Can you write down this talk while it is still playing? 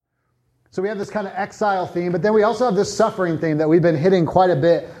So we have this kind of exile theme, but then we also have this suffering theme that we've been hitting quite a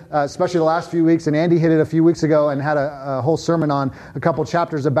bit, especially the last few weeks. And Andy hit it a few weeks ago and had a whole sermon on a couple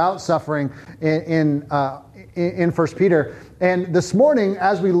chapters about suffering in 1 Peter. And this morning,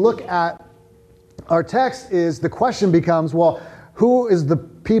 as we look at our text, the question becomes, well, who is the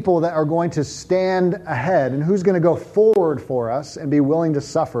people that are going to stand ahead and who's going to go forward for us and be willing to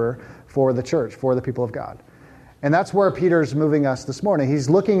suffer for the church, for the people of God? And that's where Peter's moving us this morning. He's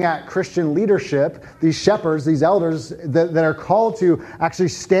looking at Christian leadership, these shepherds, these elders that are called to actually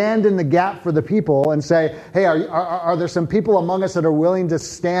stand in the gap for the people and say, hey, are there some people among us that are willing to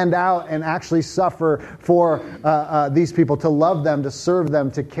stand out and actually suffer for these people, to love them, to serve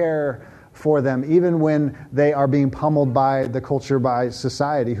them, to care for them, even when they are being pummeled by the culture, by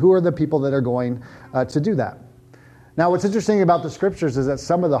society? Who are the people that are going to do that? Now, what's interesting about the Scriptures is that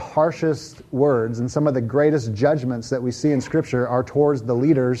some of the harshest words and some of the greatest judgments that we see in Scripture are towards the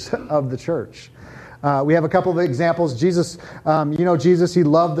leaders of the church. We have a couple of examples. Jesus, Jesus, he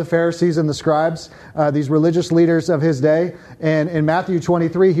loved the Pharisees and the scribes, these religious leaders of his day. And in Matthew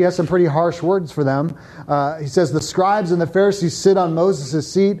 23, he has some pretty harsh words for them. He says, the scribes and the Pharisees sit on Moses'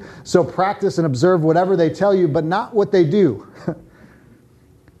 seat, so practice and observe whatever they tell you, but not what they do.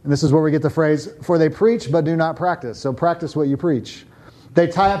 And this is where we get the phrase, for they preach but do not practice. So practice what you preach. They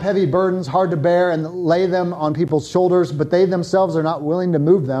tie up heavy burdens, hard to bear, and lay them on people's shoulders, but they themselves are not willing to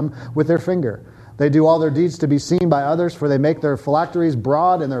move them with their finger. They do all their deeds to be seen by others, for they make their phylacteries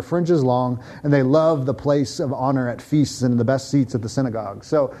broad and their fringes long, and they love the place of honor at feasts and the best seats at the synagogue.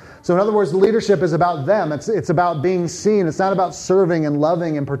 So in other words, the leadership is about them. It's about being seen. It's not about serving and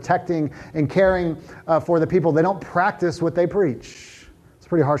loving and protecting and caring for the people. They don't practice what they preach.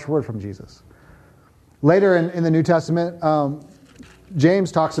 Pretty harsh word from Jesus. Later in the New Testament, James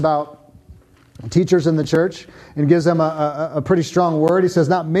talks about teachers in the church and gives them a pretty strong word. He says,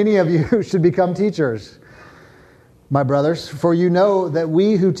 not many of you should become teachers, my brothers, for you know that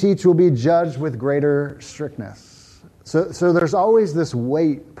we who teach will be judged with greater strictness. So there's always this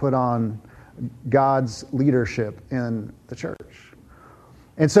weight put on God's leadership in the church.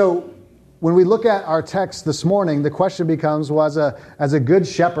 And so when we look at our text this morning, the question becomes, well, as a good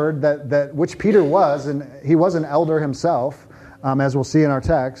shepherd, that which Peter was, and he was an elder himself, as we'll see in our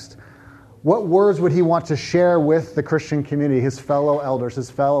text, what words would he want to share with the Christian community, his fellow elders,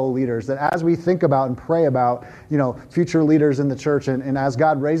 his fellow leaders, that as we think about and pray about, future leaders in the church, and as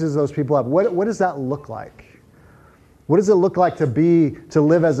God raises those people up, what does that look like? What does it look like to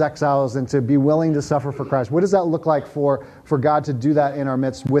live as exiles and to be willing to suffer for Christ? What does that look like for God to do that in our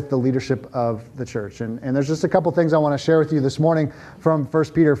midst with the leadership of the church? And there's just a couple things I want to share with you this morning from 1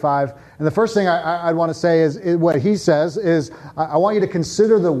 Peter 5. And the first thing I'd want to say is what he says is, I want you to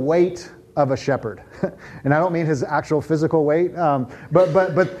consider the weight of a shepherd. And I don't mean his actual physical weight,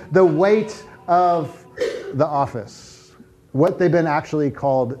 but the weight of the office. What they've been actually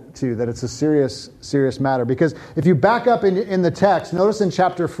called to, that it's a serious, serious matter. Because if you back up in the text, notice in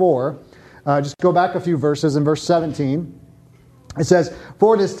chapter 4, just go back a few verses, in verse 17, it says,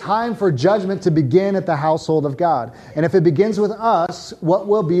 for it is time for judgment to begin at the household of God. And if it begins with us, what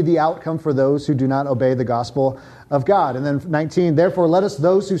will be the outcome for those who do not obey the gospel of God? And then 19, therefore let us,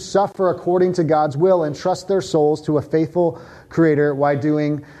 those who suffer according to God's will, entrust their souls to a faithful Creator while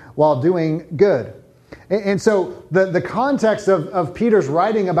doing good. And so the context of Peter's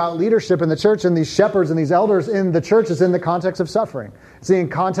writing about leadership in the church and these shepherds and these elders in the church is in the context of suffering. It's in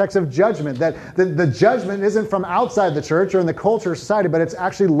context of judgment, that the judgment isn't from outside the church or in the culture or society, but it's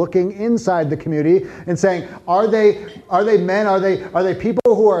actually looking inside the community and saying, are they men? Are they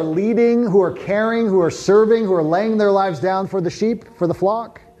people who are leading, who are caring, who are serving, who are laying their lives down for the sheep, for the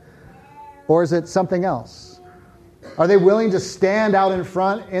flock? Or is it something else? Are they willing to stand out in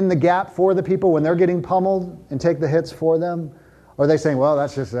front in the gap for the people when they're getting pummeled and take the hits for them? Or are they saying, well,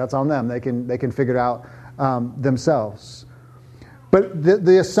 that's on them. They can figure it out themselves. But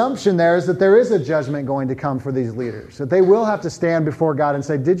the assumption there is that there is a judgment going to come for these leaders, that they will have to stand before God and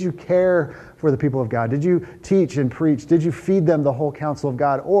say, did you care for the people of God? Did you teach and preach? Did you feed them the whole counsel of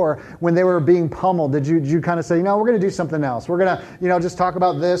God? Or when they were being pummeled, did you kind of say, we're going to do something else. We're going to, just talk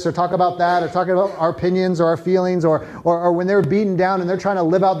about this or talk about that or talk about our opinions or our feelings, or when they were beaten down and they're trying to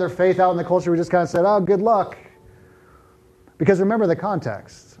live out their faith out in the culture, we just kind of said, oh, good luck. Because remember the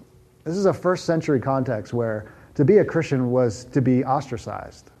context. This is a first century context where to be a Christian was to be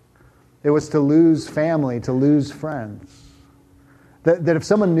ostracized. It was to lose family, to lose friends. That if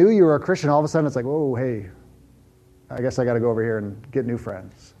someone knew you were a Christian, all of a sudden it's like, oh, hey, I guess I got to go over here and get new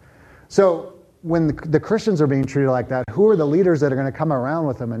friends. So when the Christians are being treated like that, who are the leaders that are going to come around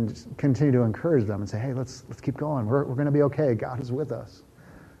with them and just continue to encourage them and say, hey, let's keep going. We're going to be okay. God is with us.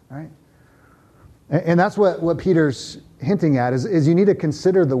 All right? And that's what Peter's hinting at, is you need to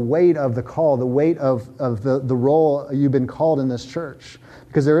consider the weight of the call, the weight of the role you've been called in this church,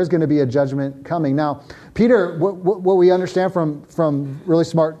 because there is going to be a judgment coming. Now, Peter, what we understand from really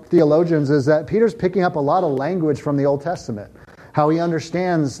smart theologians is that Peter's picking up a lot of language from the Old Testament, how he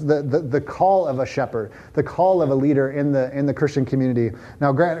understands the call of a shepherd, the call of a leader in the Christian community.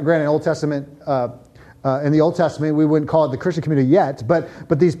 Now, granted, Old Testament, in the Old Testament, we wouldn't call it the Christian community yet,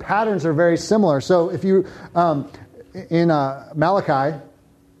 but these patterns are very similar. So if you, in Malachi,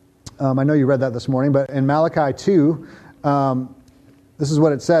 I know you read that this morning, but in Malachi 2, this is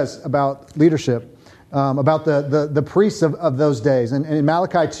what it says about leadership, about the priests of those days. And in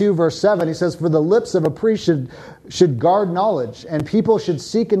Malachi 2, verse 7, he says, "For the lips of a priest should guard knowledge, and people should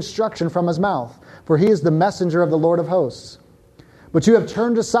seek instruction from his mouth, for he is the messenger of the Lord of hosts. But you have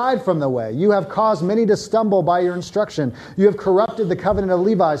turned aside from the way. You have caused many to stumble by your instruction. You have corrupted the covenant of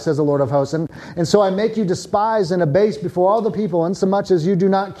Levi, says the Lord of hosts. And so I make you despised and abased before all the people, insomuch as you do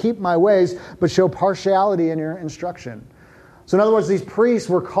not keep my ways, but show partiality in your instruction." So in other words, these priests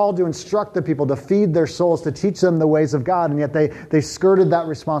were called to instruct the people, to feed their souls, to teach them the ways of God, and yet they skirted that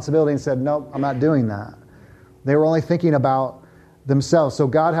responsibility and said, "Nope, I'm not doing that." They were only thinking about themselves. So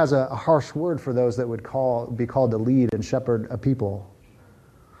God has a harsh word for those that would be called to lead and shepherd a people.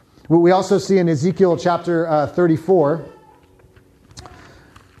 We also see in Ezekiel chapter 34,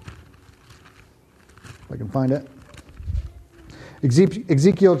 if I can find it.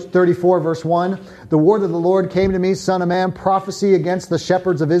 Ezekiel 34, verse 1, "The word of the Lord came to me, son of man, prophecy against the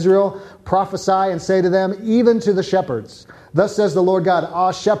shepherds of Israel. Prophesy and say to them, even to the shepherds, thus says the Lord God,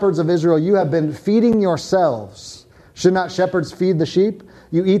 ah, shepherds of Israel, you have been feeding yourselves. Should not shepherds feed the sheep?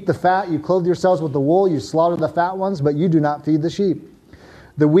 You eat the fat, you clothe yourselves with the wool, you slaughter the fat ones, but you do not feed the sheep.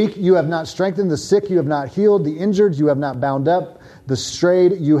 The weak you have not strengthened, the sick you have not healed, the injured you have not bound up, the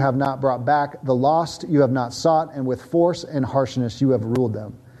strayed you have not brought back, the lost you have not sought, and with force and harshness you have ruled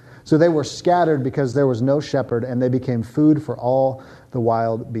them. So they were scattered because there was no shepherd, and they became food for all the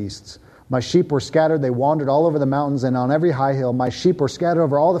wild beasts. My sheep were scattered, they wandered all over the mountains and on every high hill. My sheep were scattered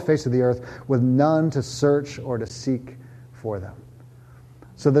over all the face of the earth, with none to search or to seek for them."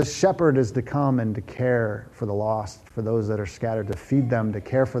 So the shepherd is to come and to care for the lost, for those that are scattered, to feed them, to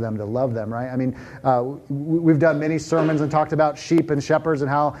care for them, to love them, right? I mean, we've done many sermons and talked about sheep and shepherds and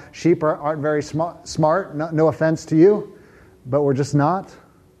how sheep aren't very smart. No offense to you, but we're just not.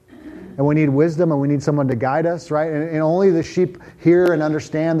 And we need wisdom and we need someone to guide us, right? And only the sheep hear and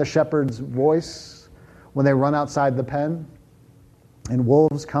understand the shepherd's voice when they run outside the pen. And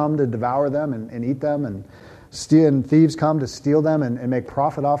wolves come to devour them and eat them, and thieves come to steal them and make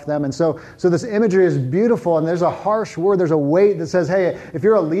profit off them. And so this imagery is beautiful, and there's a harsh word, there's a weight that says, hey, if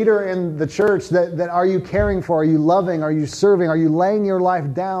you're a leader in the church, that are you caring for? Are you loving? Are you serving? Are you laying your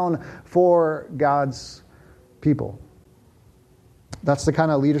life down for God's people? That's the kind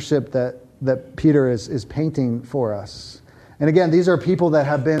of leadership that Peter is painting for us. And again, these are people that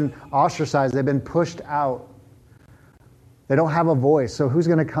have been ostracized. They've been pushed out. They don't have a voice. So who's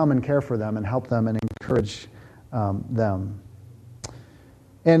going to come and care for them and help them and encourage them?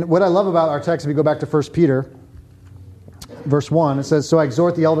 And what I love about our text, if we go back to 1 Peter, verse 1, it says, "So I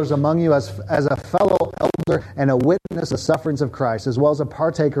exhort the elders among you as a fellow elder and a witness of the sufferings of Christ, as well as a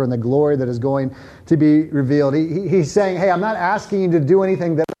partaker in the glory that is going to be revealed." He's saying, hey, I'm not asking you to do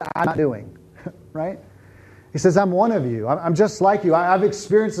anything that I'm not doing, right? He says, I'm one of you. I'm just like you. I've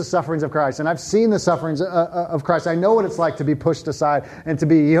experienced the sufferings of Christ, and I've seen the sufferings of Christ. I know what it's like to be pushed aside and to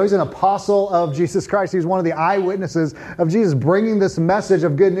be, he's an apostle of Jesus Christ. He's one of the eyewitnesses of Jesus, bringing this message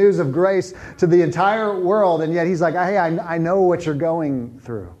of good news of grace to the entire world. And yet he's like, hey, I know what you're going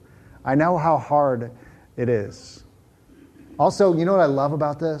through. I know how hard it is. Also, you know what I love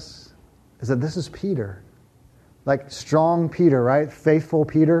about this? Is that this is Peter. Like strong Peter, right? Faithful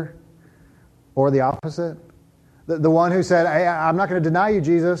Peter. Or the opposite. The one who said, hey, I'm not going to deny you,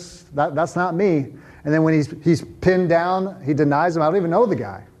 Jesus. That's not me. And then when he's pinned down, he denies him. I don't even know the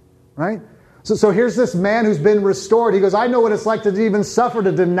guy, right? So here's this man who's been restored. He goes, I know what it's like to even suffer,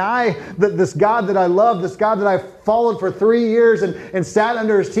 to deny this God that I love, this God that I followed for 3 years and sat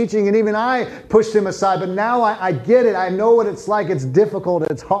under his teaching, and even I pushed him aside. But now I get it. I know what it's like. It's difficult.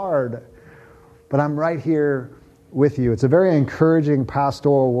 It's hard. But I'm right here with you. It's a very encouraging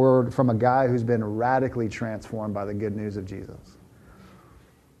pastoral word from a guy who's been radically transformed by the good news of Jesus,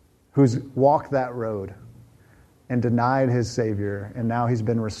 who's walked that road and denied his Savior, and now he's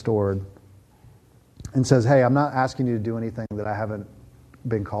been restored, and says, hey, I'm not asking you to do anything that I haven't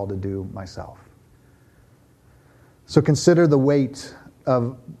been called to do myself. So consider the weight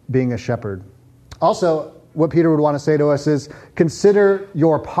of being a shepherd. Also, what Peter would want to say to us is, consider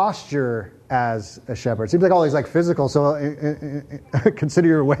your posture as a shepherd. Seems like all these like physical, so consider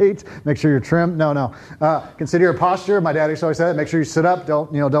your weight, make sure you're trimmed. No. Consider your posture. My dad used to always say that. Make sure you sit up.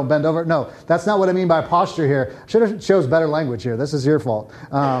 Don't bend over. No, that's not what I mean by posture here. Should have chose better language here. This is your fault.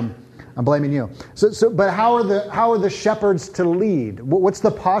 I'm blaming you. But how are the shepherds to lead? What's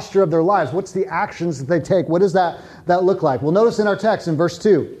the posture of their lives? What's the actions that they take? What does that look like? Well, notice in our text in verse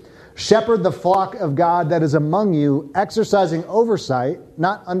 2, shepherd the flock of God that is among you, exercising oversight,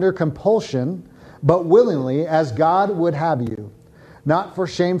 not under compulsion, but willingly, as God would have you, not for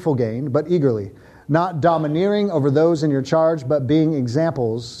shameful gain, but eagerly, not domineering over those in your charge, but being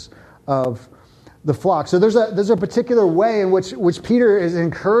examples of the flock. So there's a particular way in which Peter is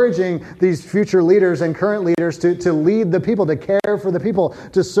encouraging these future leaders and current leaders to lead the people, to care for the people,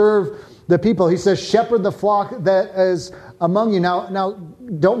 to serve the people. He says, shepherd the flock that is among you. Now,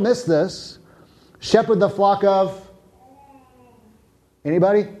 don't miss this. Shepherd the flock of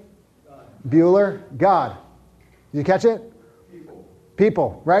anybody? God. Bueller? God. Did you catch it?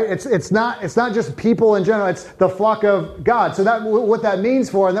 People, right? It's not just people in general. It's the flock of God. So that what that means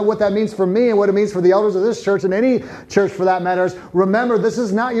for, and what that means for me, and what it means for the elders of this church and any church for that matter is, remember, this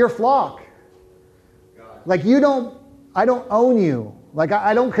is not your flock. God. Like I don't own you. Like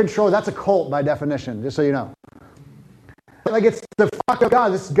I don't control. That's a cult by definition, just so you know. Like it's the flock of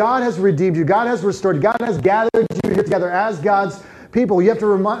God. God has redeemed you. God has restored you. God has gathered you here together as God's people. You have to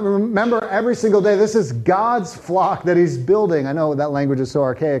remember every single day, this is God's flock that He's building. I know that language is so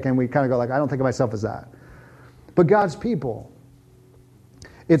archaic, and we kind of go like, I don't think of myself as that. But God's people.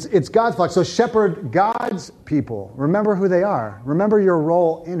 It's God's flock. So shepherd God's people. Remember who they are. Remember your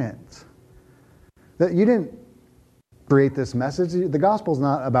role in it. That you didn't create this message. The gospel's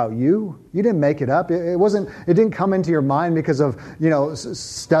not about you. You didn't make it up. It didn't come into your mind because of,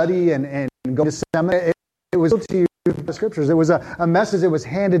 study and go to seminary. It was to you the scriptures. It was a message that was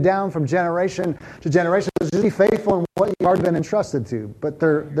handed down from generation to generation. Just be faithful in what you've already been entrusted to. But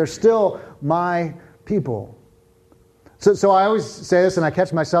they're still my people. So I always say this, and I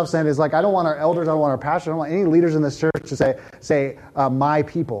catch myself saying it, is like, I don't want our elders, I don't want our pastors, I don't want any leaders in this church to say my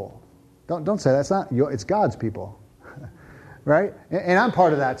people. Don't say that. It's not it's God's people. Right? And I'm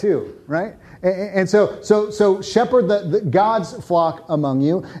part of that too, right? And so shepherd the God's flock among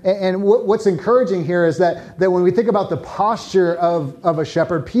you. And what's encouraging here is that when we think about the posture of a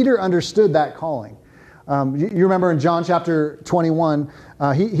shepherd, Peter understood that calling. You remember in John chapter 21,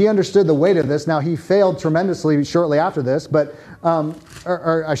 he understood the weight of this. Now, he failed tremendously shortly after this, but,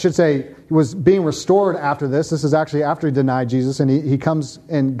 or I should say, he was being restored after this. This is actually after he denied Jesus, and he comes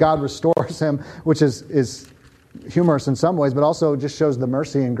and God restores him, which is humorous in some ways, but also just shows the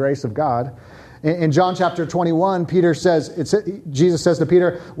mercy and grace of God. In John chapter 21, Jesus says to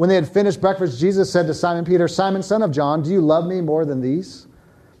Peter, when they had finished breakfast, Jesus said to Simon Peter, Simon, son of John, do you love me more than these?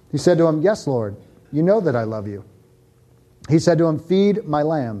 He said to him, yes, Lord, you know that I love you. He said to him, feed my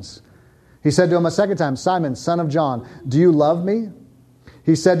lambs. He said to him a second time, Simon, son of John, do you love me?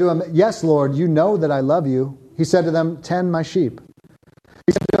 He said to him, yes, Lord, you know that I love you. He said to them, tend my sheep.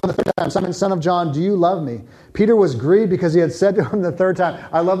 He said to him the third time, Simon, son of John, do you love me? Peter was grieved because he had said to him the third time.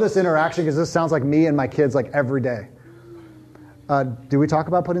 I love this interaction because this sounds like me and my kids like every day. Did we talk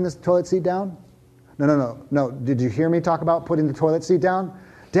about putting this toilet seat down? No. Did you hear me talk about putting the toilet seat down?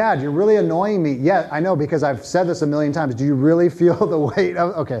 Dad, you're really annoying me. Yeah, I know, because I've said this a million times. Do you really feel the weight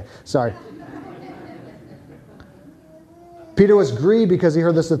of... Okay, sorry. Peter was grieved because he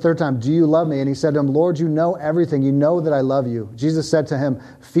heard this the third time. Do you love me? And he said to him, Lord, you know everything. You know that I love you. Jesus said to him,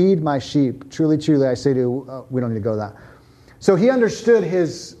 feed my sheep. Truly, truly, I say to you, we don't need to go to that. So he understood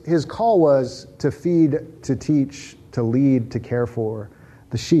his call was to feed, to teach, to lead, to care for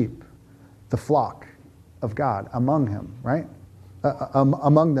the sheep, the flock of God among him, right?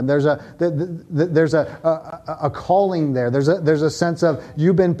 Among them. There's a calling there. There's a sense of,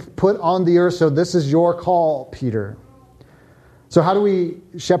 you've been put on the earth, so this is your call, Peter. So how do we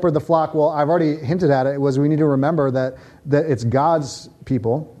shepherd the flock? Well, I've already hinted at it. We need to remember that it's God's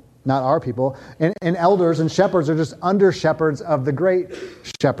people, not our people. And elders and shepherds are just under shepherds of the great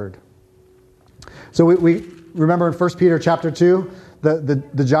shepherd. So we remember in 1 Peter chapter 2,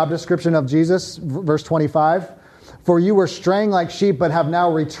 the job description of Jesus, verse 25. For you were straying like sheep, but have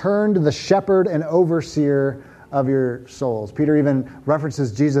now returned to the shepherd and overseer of your souls. Peter even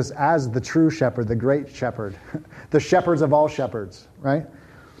references Jesus as the true shepherd, the great shepherd, the shepherds of all shepherds, right?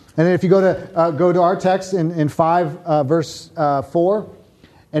 And then if you go to our text in 5 verse 4,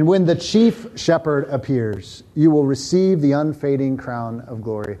 and when the chief shepherd appears, you will receive the unfading crown of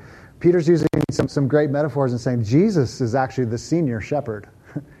glory. Peter's using some great metaphors and saying Jesus is actually the senior shepherd.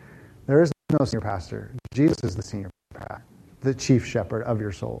 There is no senior pastor. Jesus is the senior pastor, the chief shepherd of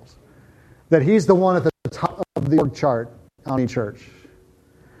your souls. That he's the one at the top of the org chart on any church.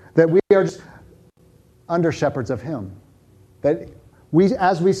 That we are just under shepherds of him. That we,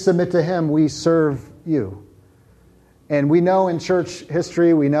 as we submit to him, we serve you. And we know in church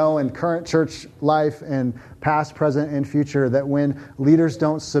history, we know in current church life and past, present, and future that when leaders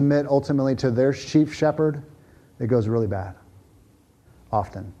don't submit ultimately to their chief shepherd, it goes really bad.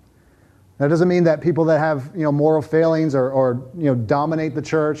 Often. That doesn't mean that people that have moral failings or dominate the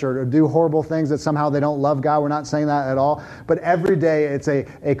church or do horrible things that somehow they don't love God. We're not saying that at all. But every day it's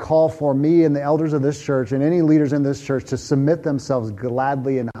a call for me and the elders of this church and any leaders in this church to submit themselves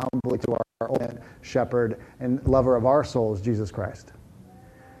gladly and humbly to our ultimate shepherd and lover of our souls, Jesus Christ.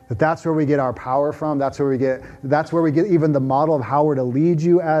 That's where we get our power from. That's where we get even the model of how we're to lead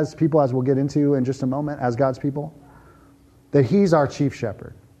you as people, as we'll get into in just a moment, as God's people. That he's our chief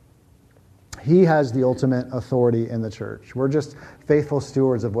shepherd. He has the ultimate authority in the church. We're just faithful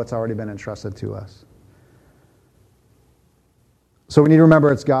stewards of what's already been entrusted to us. So we need to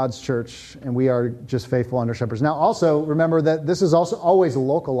remember it's God's church, and we are just faithful under shepherds. Now also, remember that this is also always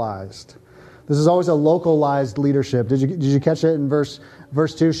localized. This is always a localized leadership. Did you catch it in verse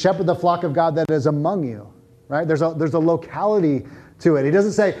 2? Shepherd the flock of God that is among you. Right? There's a locality to it. He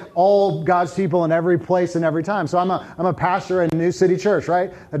doesn't say all God's people in every place and every time. So I'm a pastor in New City Church,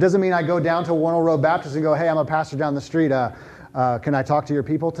 right? That doesn't mean I go down to Warnell Road Baptist and go, hey, I'm a pastor down the street. Can I talk to your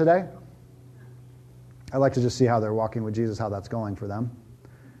people today? I like to just see how they're walking with Jesus, how that's going for them.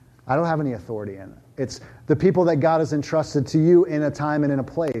 I don't have any authority in it. It's the people that God has entrusted to you in a time and in a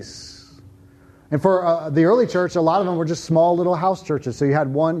place. And for the early church, a lot of them were just small little house churches. So you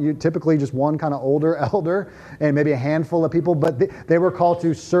had typically just one kind of older elder and maybe a handful of people, but they were called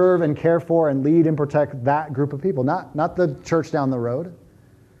to serve and care for and lead and protect that group of people, not the church down the road,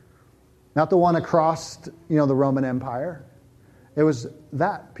 not the one across the Roman Empire. It was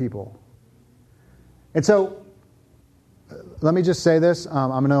that people. And so let me just say this.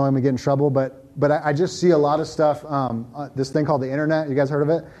 I'm going to get in trouble, but I just see a lot of stuff. This thing called the internet. You guys heard of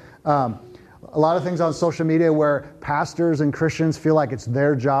it? A lot of things on social media where pastors and Christians feel like it's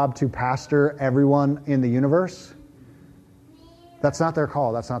their job to pastor everyone in the universe. That's not their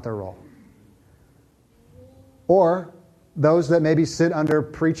call. That's not their role. Or those that maybe sit under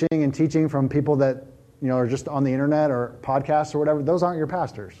preaching and teaching from people that are just on the internet or podcasts or whatever. Those aren't your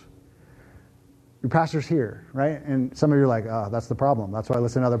pastors. Your pastor's here, right? And some of you are like, oh, that's the problem. That's why I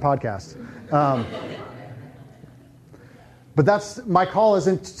listen to other podcasts. But that's my call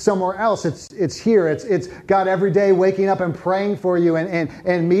isn't somewhere else. It's here. It's God every day waking up and praying for you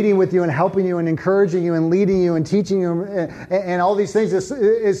and meeting with you and helping you and encouraging you and leading you and teaching you and all these things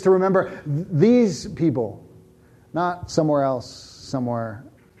is to remember these people, not somewhere else, somewhere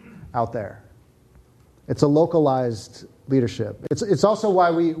out there. It's a localized leadership. It's also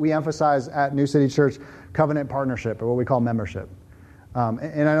why we emphasize at New City Church covenant partnership, or what we call membership.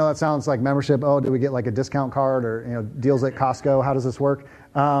 And I know that sounds like membership. Oh, do we get like a discount card or deals at Costco? How does this work?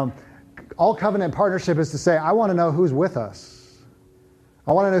 All covenant partnership is to say, I want to know who's with us.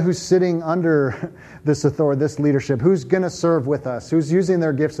 I want to know who's sitting under this authority, this leadership, who's going to serve with us, who's using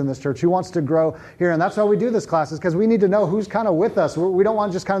their gifts in this church, who wants to grow here. And that's why we do this class, is because we need to know who's kind of with us. We don't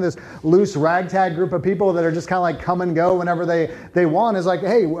want just kind of this loose ragtag group of people that are just kind of like come and go whenever they want. It's like,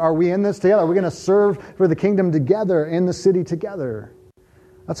 hey, are we in this together? Are we going to serve for the kingdom together, in the city together?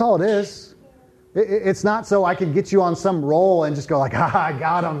 That's all it is. It's not so I can get you on some roll and just go like, I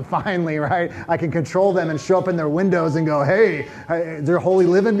got them finally, right? I can control them and show up in their windows and go, hey, is there holy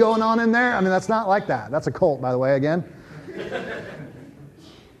living going on in there? I mean, that's not like that. That's a cult, by the way, again.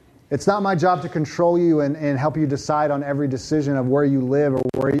 It's not my job to control you and help you decide on every decision of where you live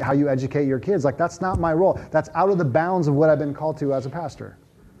or how you educate your kids. Like, that's not my role. That's out of the bounds of what I've been called to as a pastor.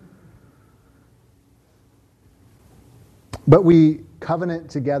 But we covenant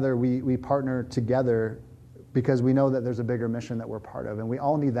together, we partner together because we know that there's a bigger mission that we're part of, and we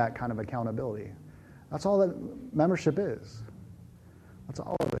all need that kind of accountability. That's all that membership is. That's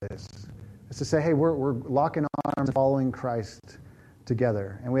all it is. It's to say, hey, we're locking arms and following Christ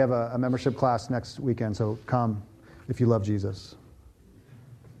together. And we have a membership class next weekend, so come if you love Jesus.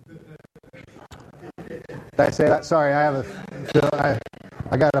 Did I say that? Sorry,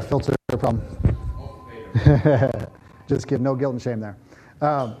 I got a filter problem. Just kidding. No guilt and shame there.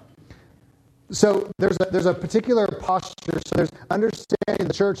 So there's a particular posture. So there's understanding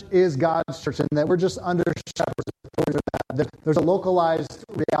the church is God's church and that we're just under shepherds. There's a localized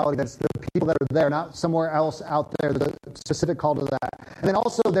reality that's the people that are there, not somewhere else out there. There's a specific call to that. And then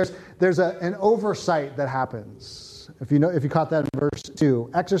also there's an oversight that happens. If you caught that in verse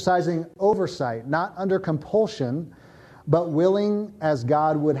 2, exercising oversight, not under compulsion, but willing as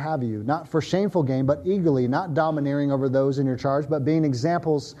God would have you, not for shameful gain, but eagerly, not domineering over those in your charge, but being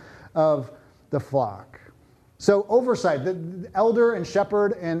examples of the flock. So oversight, the elder and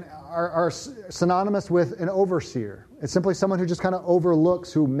shepherd are synonymous with an overseer. It's simply someone who just kind of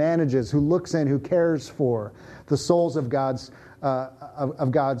overlooks, who manages, who looks in, who cares for the souls of God's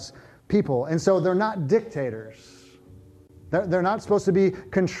people. And so they're not dictators. They're not supposed to be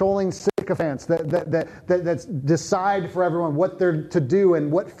controlling sycophants that decide for everyone what they're to do and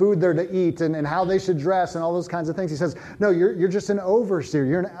what food they're to eat and how they should dress and all those kinds of things. He says, no, you're just an overseer.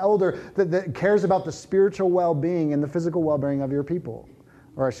 You're an elder that cares about the spiritual well-being and the physical well-being of your people.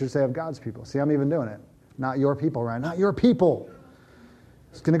 Or I should say of God's people. See, I'm even doing it. Not your people, right? Not your people.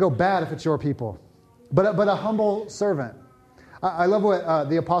 It's going to go bad if it's your people. But a humble servant. I love what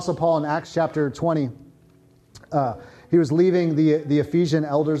the Apostle Paul in Acts chapter 20, he was leaving the Ephesian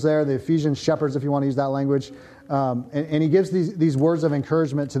elders there, the Ephesian shepherds, if you want to use that language. And he gives these words of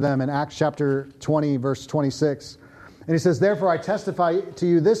encouragement to them in Acts chapter 20, verse 26. And he says, therefore I testify to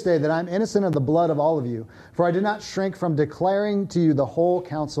you this day that I'm innocent of the blood of all of you, for I did not shrink from declaring to you the whole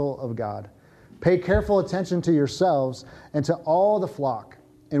counsel of God. Pay careful attention to yourselves and to all the flock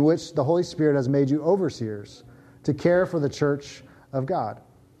in which the Holy Spirit has made you overseers, to care for the church of God,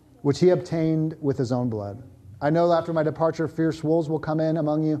 which he obtained with his own blood. I know after my departure, fierce wolves will come in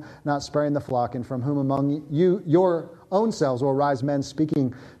among you, not sparing the flock, and from whom among you, your own selves will rise men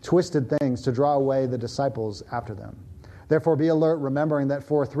speaking twisted things to draw away the disciples after them. Therefore be alert, remembering that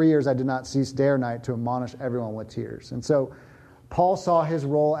for 3 years I did not cease day or night to admonish everyone with tears. And so Paul saw his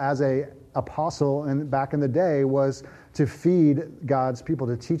role as an apostle and back in the day was to feed God's people,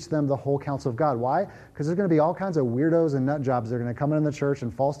 to teach them the whole counsel of God. Why? Because there's going to be all kinds of weirdos and nut jobs that are going to come in the church,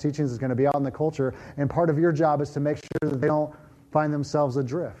 and false teachings is going to be out in the culture, and part of your job is to make sure that they don't find themselves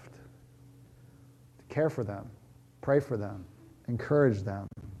adrift. To care for them, pray for them, encourage them,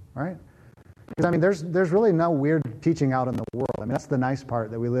 right? Because, I mean, there's really no weird teaching out in the world. I mean, that's the nice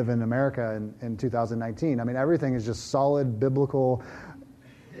part that we live in America in 2019. I mean, everything is just solid, biblical.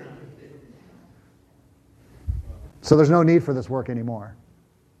 So there's no need for this work anymore.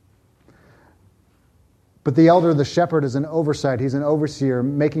 But the elder, the shepherd, is an oversight. He's an overseer,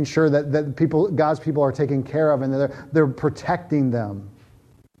 making sure that people, God's people are taken care of and they're protecting them.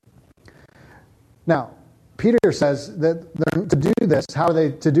 Now, Peter says that to do this, how are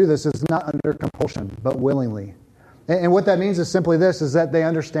they to do this is not under compulsion, but willingly. And what that means is simply this, is that they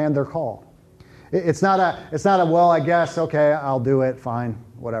understand their call. It's not a, well, I guess, okay, I'll do it, fine,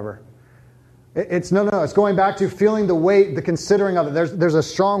 whatever. It's no. It's going back to feeling the weight, the considering of it. There's a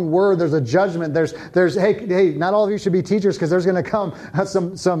strong word. There's a judgment. There's hey, not all of you should be teachers because there's going to come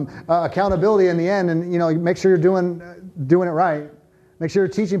some accountability in the end. And make sure you're doing it right. Make sure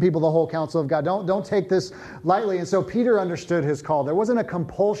you're teaching people the whole counsel of God. Don't take this lightly. And so Peter understood his call. There wasn't a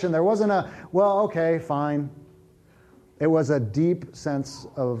compulsion. There wasn't a well, okay, fine. It was a deep sense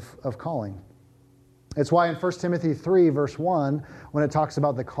of calling. It's why in 1 Timothy 3, verse 1, when it talks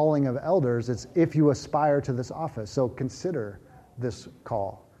about the calling of elders, it's if you aspire to this office. So consider this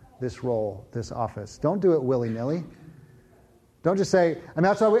call, this role, this office. Don't do it willy-nilly. Don't just say,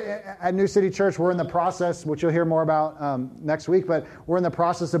 that's why at New City Church, we're in the process, which you'll hear more about next week, but we're in the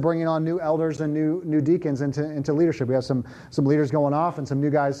process of bringing on new elders and new deacons into leadership. We have some leaders going off and some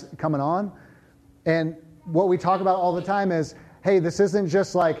new guys coming on. And what we talk about all the time is, hey, this isn't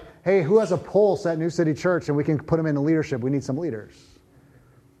just like, hey, who has a pulse at New City Church and we can put them into leadership? We need some leaders.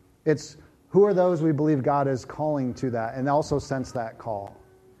 It's who are those we believe God is calling to that and also sense that call,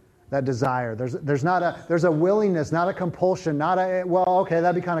 that desire. There's a willingness, not a compulsion, not a, well, okay,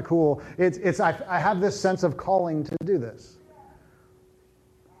 that'd be kind of cool. I have this sense of calling to do this.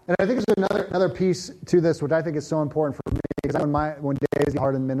 And I think there's another piece to this, which I think is so important for me, because one day's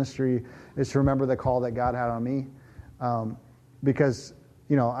heart in ministry is to remember the call that God had on me. Because,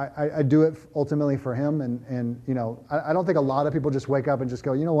 I do it ultimately for him. And I don't think a lot of people just wake up and just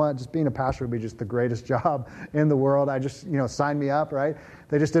go, you know what, just being a pastor would be just the greatest job in the world. I just, sign me up, right?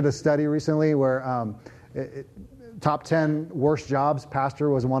 They just did a study recently where top 10 worst jobs,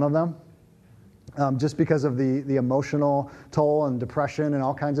 pastor was one of them. Just because of the emotional toll and depression and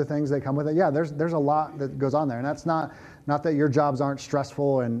all kinds of things that come with it. Yeah, there's a lot that goes on there. And that's not that your jobs aren't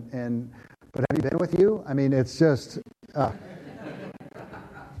stressful but have you been with you? I mean, it's just...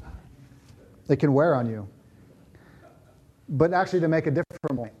 They can wear on you. But actually to make a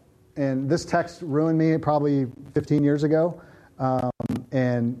different point. And this text ruined me probably 15 years ago.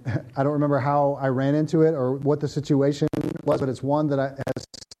 And I don't remember how I ran into it or what the situation was, but it's one that has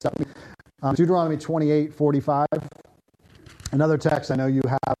stuck me. Deuteronomy 28:45. Another text I know you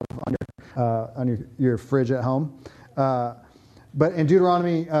have on your fridge at home. But in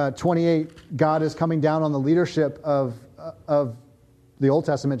Deuteronomy 28, God is coming down on the leadership of the Old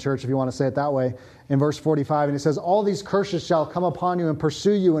Testament church, if you want to say it that way, in verse 45. And it says, all these curses shall come upon you and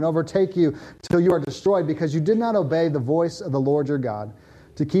pursue you and overtake you till you are destroyed, because you did not obey the voice of the Lord your God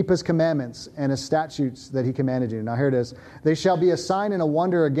to keep his commandments and his statutes that he commanded you. Now here it is. They shall be a sign and a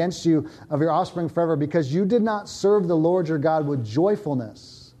wonder against you of your offspring forever, because you did not serve the Lord your God with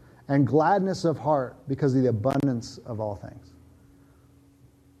joyfulness and gladness of heart because of the abundance of all things.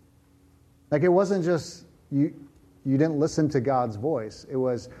 Like, it wasn't just you didn't listen to God's voice. It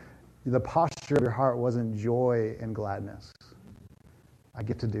was the posture of your heart wasn't joy and gladness. I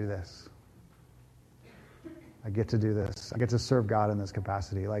get to do this. I get to do this. I get to serve God in this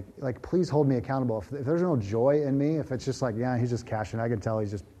capacity. Like, please hold me accountable. If there's no joy in me, if it's just like, yeah, he's just cashing, I can tell he's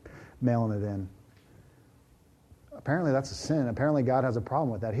just mailing it in. Apparently that's a sin. Apparently God has a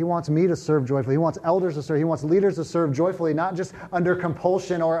problem with that. He wants me to serve joyfully. He wants elders to serve. He wants leaders to serve joyfully, not just under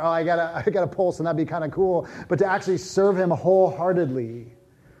compulsion or, I got a pulse and that'd be kind of cool, but to actually serve him wholeheartedly.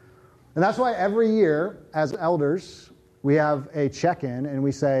 And that's why every year as elders, we have a check-in and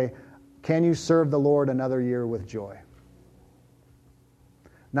we say, can you serve the Lord another year with joy?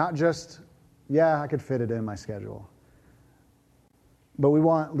 Not just, yeah, I could fit it in my schedule. But we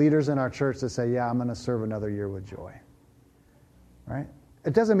want leaders in our church to say, yeah, I'm going to serve another year with joy. Right?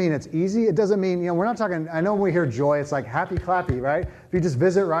 It doesn't mean it's easy. It doesn't mean, we're not talking, I know when we hear joy, it's like happy clappy, right? If you just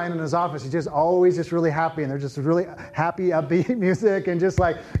visit Ryan in his office, he's just always just really happy, and they're just really happy, upbeat music, and just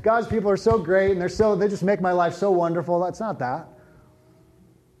like, God's people are so great, and they just make my life so wonderful. That's not that.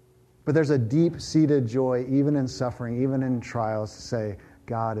 But there's a deep-seated joy, even in suffering, even in trials, to say,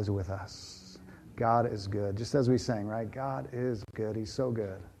 God is with us. God is good. Just as we sang, right? God is good. He's so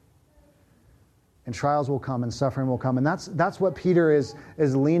good. And trials will come and suffering will come. And that's what Peter is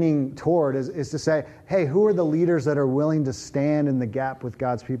leaning toward, is to say, hey, who are the leaders that are willing to stand in the gap with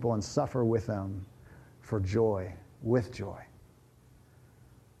God's people and suffer with them for joy, with joy?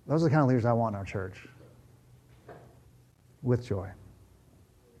 Those are the kind of leaders I want in our church. With joy.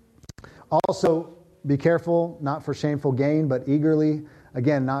 Also, be careful, not for shameful gain, but eagerly.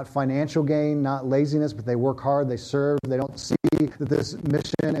 Again, not financial gain, not laziness, but they work hard, they serve, they don't see that this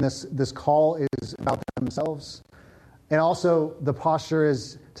mission and this call is about themselves. And also, the posture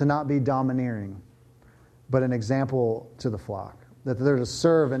is to not be domineering, but an example to the flock. That they're to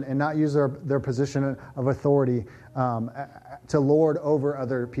serve and not use their position of authority to lord over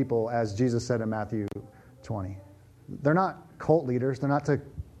other people, as Jesus said in Matthew 20. They're not cult leaders. They're not to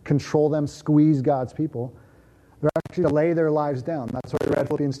control them, squeeze God's people. They're actually to lay their lives down. That's what we read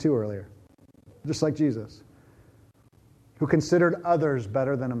Philippians 2 earlier. Just like Jesus, who considered others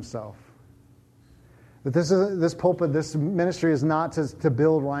better than himself. But this pulpit, this ministry is not to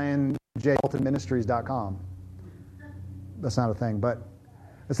build RyanJMiltonMinistries.com. That's not a thing. But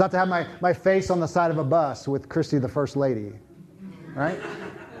it's not to have my face on the side of a bus with Christy, the First Lady. Right?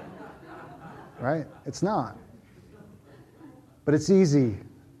 Right? It's not. But it's easy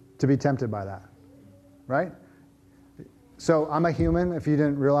to be tempted by that. Right? So I'm a human, if you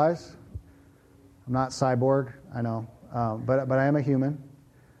didn't realize. I'm not cyborg, I know. But I am a human.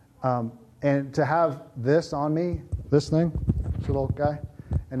 And to have this on me, this thing, this little guy,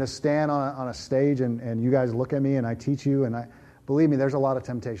 and to stand on a stage and you guys look at me and I teach you, and believe me, there's a lot of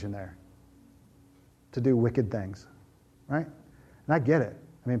temptation there to do wicked things. Right? And I get it.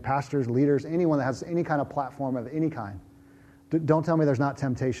 I mean, pastors, leaders, anyone that has any kind of platform of any kind. Don't tell me there's not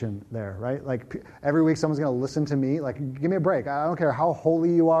temptation there, right? Like every week someone's going to listen to me. Like, give me a break. I don't care how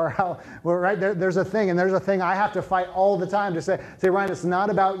holy you are. Right? There's a thing, and there's a thing I have to fight all the time to say, Ryan, it's not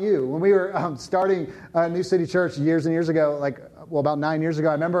about you. When we were starting New City Church years and years ago, about 9 years ago,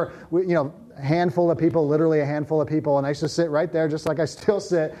 I remember, a handful of people, literally a handful of people, and I used to sit right there just like I still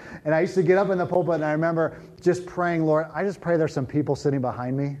sit, and I used to get up in the pulpit, and I remember just praying, Lord, I just pray there's some people sitting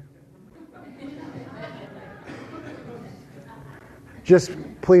behind me. Just,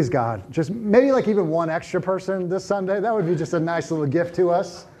 please, God, just maybe even one extra person this Sunday. That would be just a nice little gift to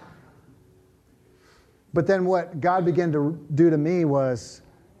us. But then what God began to do to me was,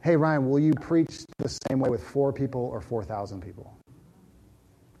 hey, Ryan, will you preach the same way with 4 people or 4,000 people?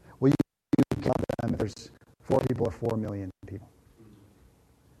 Will you love them if there's 4 people or 4 million people?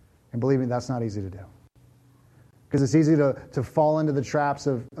 And believe me, that's not easy to do. Because it's easy to fall into the traps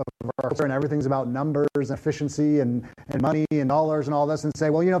of our culture, and everything's about numbers and efficiency and money and dollars and all this, and say,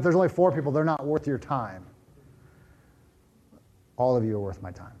 well, if there's only 4 people, they're not worth your time. All of you are worth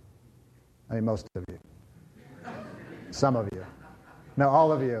my time. I mean, most of you. Some of you. No,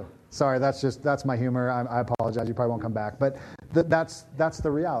 all of you. Sorry, that's my humor. I apologize. You probably won't come back. But That's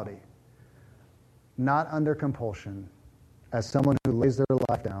the reality. Not under compulsion, as someone who lays their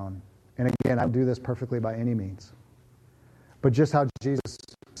life down. And again, I don't do this perfectly by any means. But just how Jesus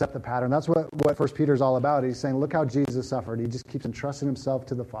set the pattern. That's what 1 Peter is all about. He's saying, look how Jesus suffered. He just keeps entrusting himself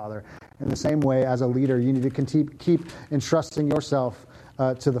to the Father. In the same way, as a leader, you need to keep entrusting yourself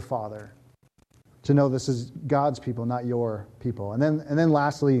to the Father. To know this is God's people, not your people. And then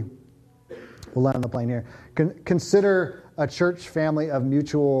lastly, we'll land on the plane here. Consider a church family of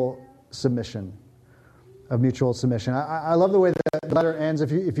mutual submission. I love the way the letter ends.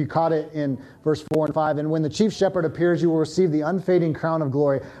 If you caught it in verse 4 and 5, and when the chief shepherd appears, you will receive the unfading crown of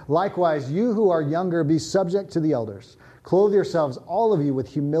glory. Likewise, you who are younger, be subject to the elders. Clothe yourselves, all of you, with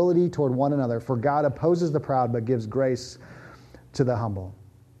humility toward one another, for God opposes the proud, but gives grace to the humble.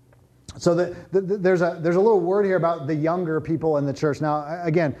 So there's a little word here about the younger people in the church. Now,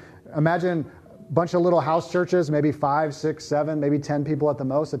 again, imagine bunch of little house churches, maybe 5, 6, 7, maybe 10 people at the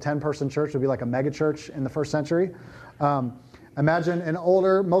most. A 10-person church would be like a mega church in the first century. Imagine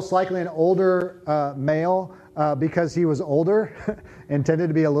most likely an older male, because he was older and tended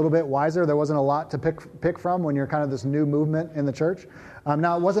to be a little bit wiser. There wasn't a lot to pick from when you're kind of this new movement in the church.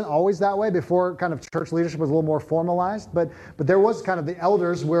 Now, it wasn't always that way. Before kind of church leadership was a little more formalized, but there was kind of the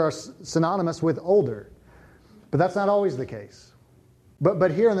elders were synonymous with older. But that's not always the case.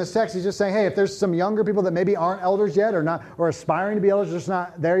 But here in this text, he's just saying, hey, if there's some younger people that maybe aren't elders yet or aspiring to be elders, just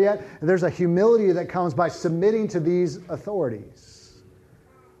not there yet, there's a humility that comes by submitting to these authorities.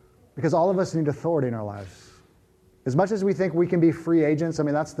 Because all of us need authority in our lives. As much as we think we can be free agents, I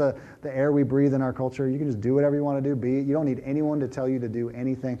mean, that's the air we breathe in our culture. You can just do whatever you want to do, you don't need anyone to tell you to do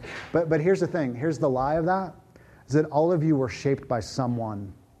anything. But here's the thing. Here's the lie of that, is that all of you were shaped by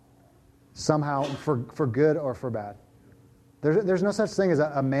someone, somehow, for good or for bad. There's no such thing as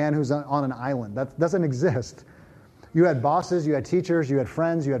a man who's on an island. That doesn't exist. You had bosses, you had teachers, you had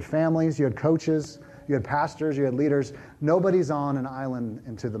friends, you had families, you had coaches, you had pastors, you had leaders. Nobody's on an island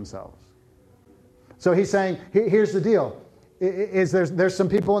into themselves. So he's saying, here's the deal. There's some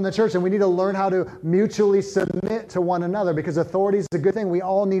people in the church, and we need to learn how to mutually submit to one another, because authority is a good thing. We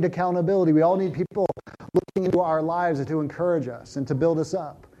all need accountability. We all need people looking into our lives to encourage us and to build us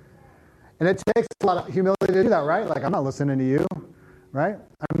up. And it takes a lot of humility to do that, right? Like, I'm not listening to you, right?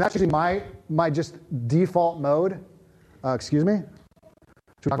 I mean, that's usually my just default mode. Excuse me?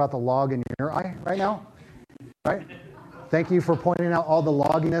 Should we talk about the log in your eye right now? Right? Thank you for pointing out all the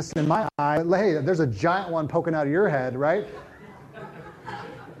logginess in my eye. Hey, there's a giant one poking out of your head, right?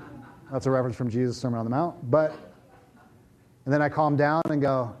 That's a reference from Jesus' Sermon on the Mount. And then I calm down and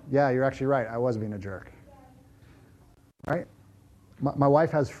go, yeah, you're actually right. I was being a jerk. Right? My wife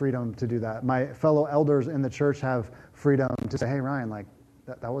has freedom to do that. My fellow elders in the church have freedom to say, hey, Ryan, like,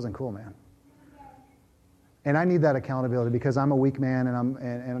 that wasn't cool, man. And I need that accountability, because I'm a weak man, and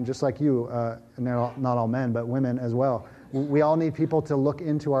I'm just like you, and not all men, but women as well. We all need people to look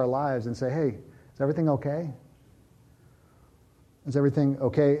into our lives and say, hey, is everything okay? Is everything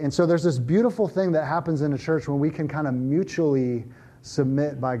okay? And so there's this beautiful thing that happens in a church when we can kind of mutually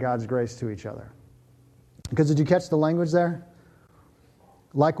submit by God's grace to each other. Because did you catch the language there?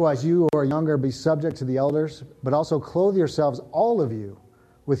 Likewise, you who are younger, be subject to the elders, but also clothe yourselves, all of you,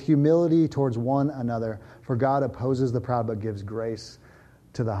 with humility towards one another. For God opposes the proud, but gives grace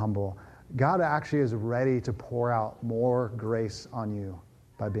to the humble. God actually is ready to pour out more grace on you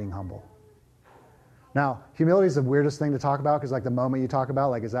by being humble. Now, humility is the weirdest thing to talk about, because like the moment you talk about,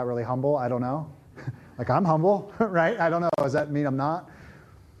 like, is that really humble? I don't know. Like, I'm humble, right? I don't know. Does that mean I'm not?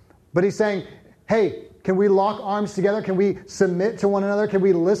 But he's saying, hey, can we lock arms together? Can we submit to one another? Can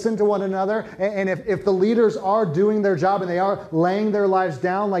we listen to one another? And if the leaders are doing their job and they are laying their lives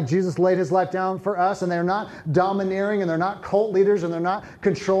down like Jesus laid his life down for us, and they're not domineering and they're not cult leaders and they're not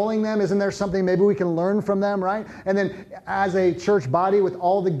controlling them, isn't there something maybe we can learn from them, right? And then as a church body with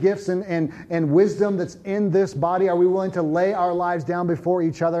all the gifts and wisdom that's in this body, are we willing to lay our lives down before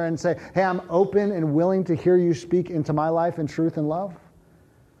each other and say, hey, I'm open and willing to hear you speak into my life in truth and love?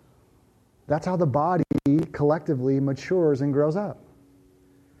 That's how the body collectively matures and grows up,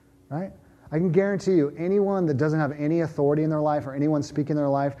 right? I can guarantee you, anyone that doesn't have any authority in their life or anyone speaking in their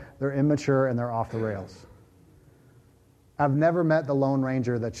life, they're immature and they're off the rails. I've never met the Lone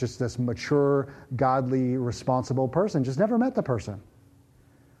Ranger that's just this mature, godly, responsible person. Just never met the person.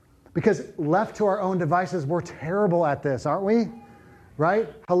 Because left to our own devices, we're terrible at this, aren't we? Right?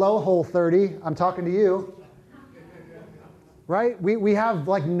 Hello, Whole30. I'm talking to you. Right? We have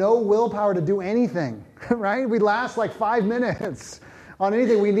like no willpower to do anything, right? We last like 5 minutes on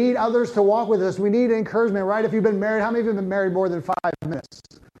anything. We need others to walk with us. We need encouragement, right? If you've been married, how many of you have been married more than 5 minutes?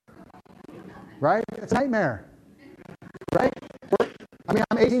 Right? It's a nightmare, right? I mean,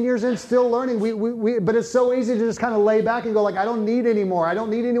 I'm 18 years in, still learning. But it's so easy to just kind of lay back and go like, I don't need any more. I don't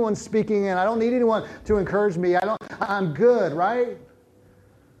need anyone speaking in. I don't need anyone to encourage me. I'm good, right?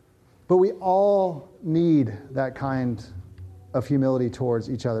 But we all need that kind of humility towards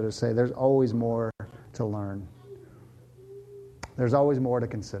each other to say, there's always more to learn. There's always more to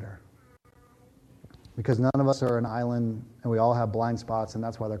consider. Because none of us are an island, and we all have blind spots, and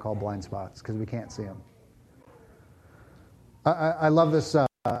that's why they're called blind spots, because we can't see them. I love this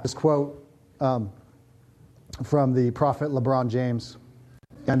quote from the prophet LeBron James.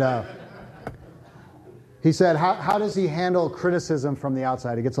 And he said, how does he handle criticism from the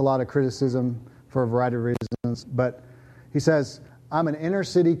outside? He gets a lot of criticism for a variety of reasons. But he says, I'm an inner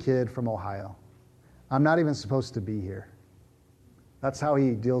city kid from Ohio. I'm not even supposed to be here. That's how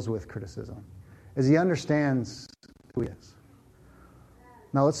he deals with criticism, is he understands who he is.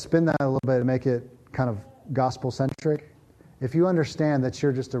 Now let's spin that a little bit and make it kind of gospel-centric. If you understand that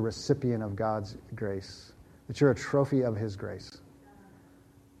you're just a recipient of God's grace, that you're a trophy of His grace,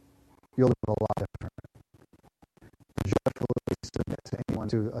 you'll live a lot different. Joyfully submit to anyone,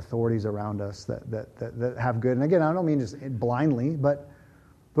 to authorities around us that have good. And again, I don't mean just blindly, but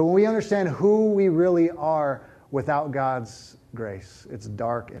when we understand who we really are without God's grace, it's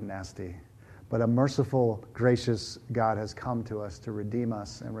dark and nasty. But a merciful, gracious God has come to us to redeem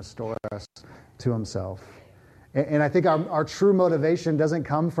us and restore us to Himself. And I think our true motivation doesn't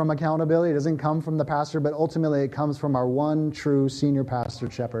come from accountability, it doesn't come from the pastor, but ultimately it comes from our one true senior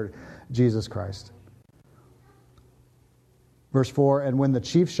pastor, shepherd, Jesus Christ. Verse 4, and when the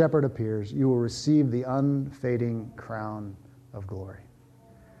chief shepherd appears, you will receive the unfading crown of glory.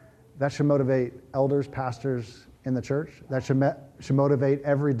 That should motivate elders, pastors in the church. That should motivate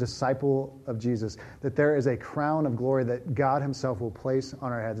every disciple of Jesus, that there is a crown of glory that God Himself will place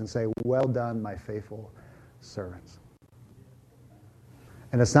on our heads and say, well done, my faithful servants.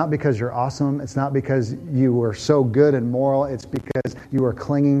 And it's not because you're awesome. It's not because you were so good and moral. It's because you are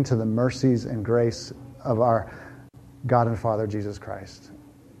clinging to the mercies and grace of our God and Father, Jesus Christ.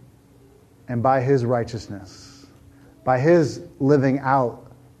 And by His righteousness, by His living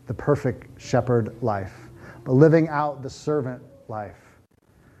out the perfect shepherd life, but living out the servant life,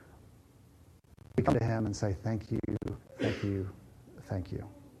 we come to Him and say, thank you, thank you, thank you.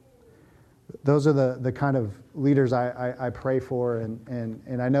 Those are the kind of leaders I pray for,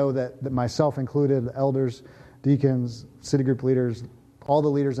 and I know that myself included, elders, deacons, city group leaders, all the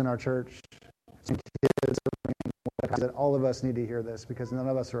leaders in our church, kids, that all of us need to hear this, because none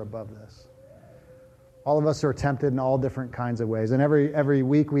of us are above this. All of us are tempted in all different kinds of ways. And every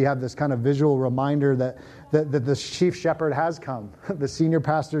week we have this kind of visual reminder that the chief shepherd has come. The senior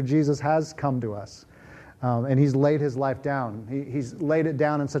pastor, Jesus, has come to us. And He's laid His life down. He's laid it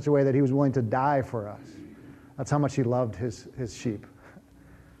down in such a way that He was willing to die for us. That's how much He loved His sheep.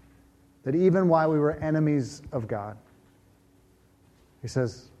 That even while we were enemies of God, He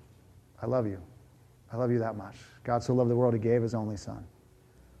says, I love you. I love you that much. God so loved the world, He gave His only Son.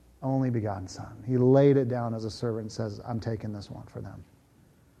 Only begotten Son. He laid it down as a servant and says, I'm taking this one for them.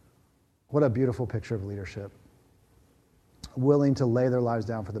 What a beautiful picture of leadership. Willing to lay their lives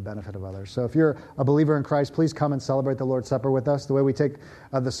down for the benefit of others. So if you're a believer in Christ, please come and celebrate the Lord's Supper with us. The way we take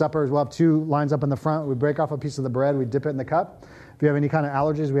the supper is we'll have two lines up in the front. We break off a piece of the bread. We dip it in the cup. If you have any kind of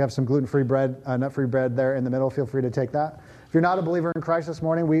allergies, we have some gluten-free bread, nut-free bread there in the middle. Feel free to take that. If you're not a believer in Christ this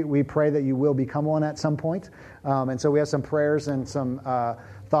morning, we pray that you will become one at some point. And so we have some prayers and some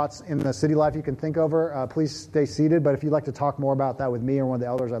thoughts in the city life you can think over. Please stay seated. But if you'd like to talk more about that with me or one of the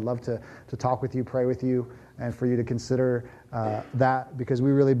elders, I'd love to talk with you, pray with you, and for you to consider that, because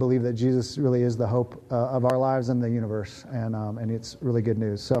we really believe that Jesus really is the hope of our lives and the universe, and it's really good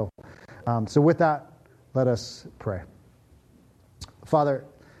news. So with that, let us pray. Father,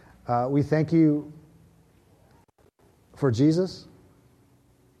 we thank you for Jesus,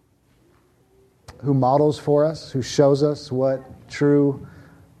 who models for us, who shows us what true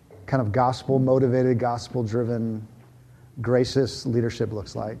kind of gospel-motivated, gospel-driven, gracious leadership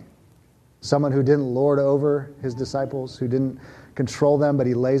looks like. Someone who didn't lord over His disciples, who didn't control them, but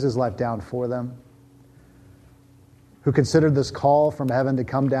He lays His life down for them, who considered this call from heaven to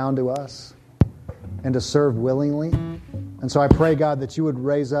come down to us and to serve willingly. And so I pray, God, that you would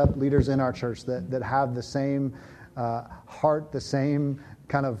raise up leaders in our church that have the same heart, the same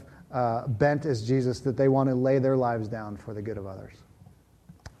kind of bent as Jesus, that they want to lay their lives down for the good of others.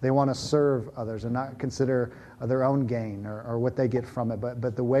 They want to serve others and not consider their own gain or what they get from it,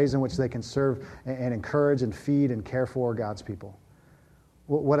 but the ways in which they can serve and encourage and feed and care for God's people.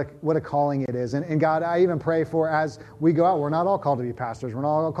 What a calling it is. And God, I even pray for, as we go out, we're not all called to be pastors, we're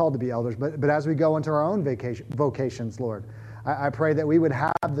not all called to be elders, but as we go into our own vocations, Lord, I pray that we would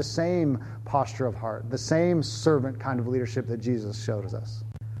have the same posture of heart, the same servant kind of leadership that Jesus showed us.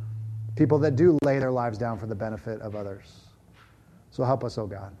 People that do lay their lives down for the benefit of others. So help us, oh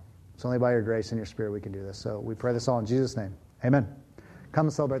God. It's only by your grace and your Spirit we can do this. So we pray this all in Jesus' name. Amen. Come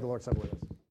and celebrate the Lord's Supper with us.